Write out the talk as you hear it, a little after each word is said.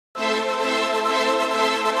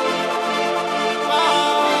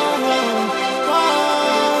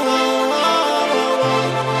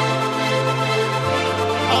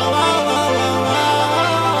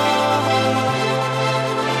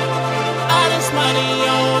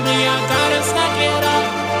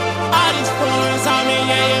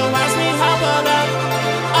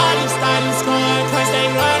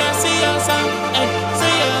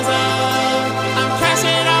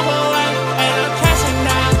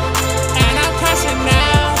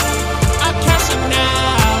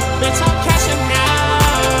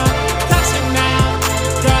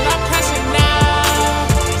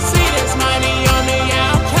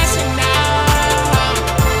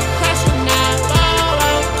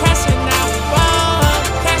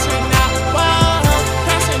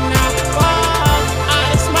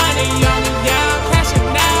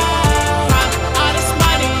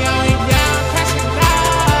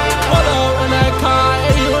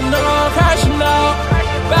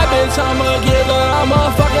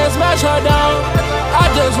I'ma fucking smash her down. I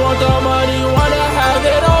just want the money, wanna have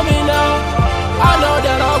it on me now. I know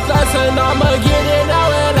that I'm flexing, I'ma get it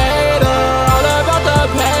now and later. All about the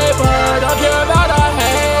paper, don't care about a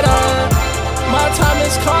hater. My time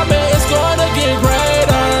is coming, it's gonna get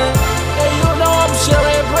greater. And you know I'm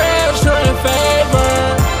sharing bread, sharing favor.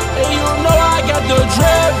 And you know I got the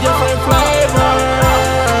drip, different flavor.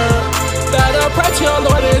 Better pray to your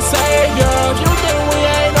Lord and Savior. If you think we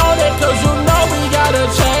ain't on it, cause you know we gotta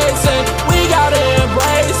chase it. We gotta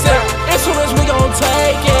embrace it. As soon as we gon'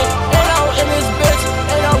 take it. And I'm in this bitch,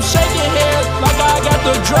 and I'm shaking hands like I got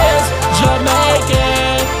the dress.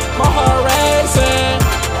 Jamaican, my heart racing.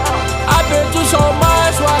 I've been through so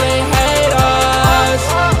much while they hate us.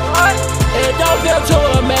 It don't feel to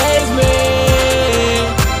amaze me.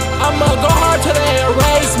 I'ma go hard till they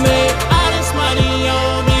erase me. All this money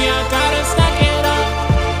on me, I gotta stack it up.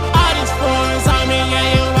 All these foreigns on me,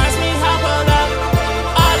 yeah, you watch me hop up.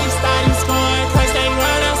 All these studies going, cause they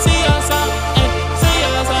wanna see us up and see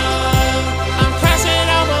us up. I'm crashing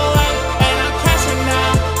on my way, and I'm crashing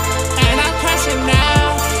now. And I'm crashing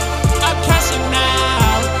now. I'm crashing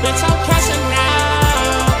now. Bitch, I'm crashing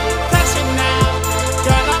now. Crashing now.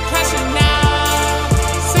 Girl, I'm crashing now.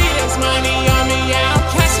 See this money on me, yeah, I'm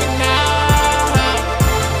crashing now.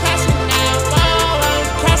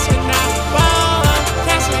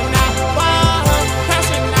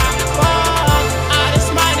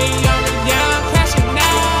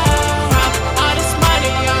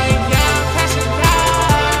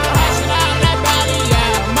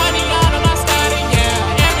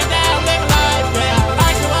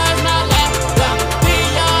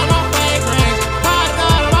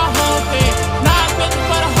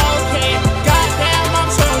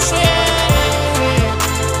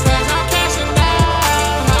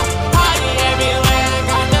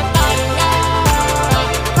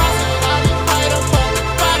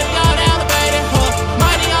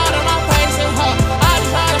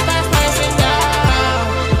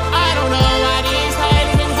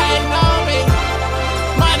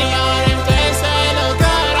 Money on them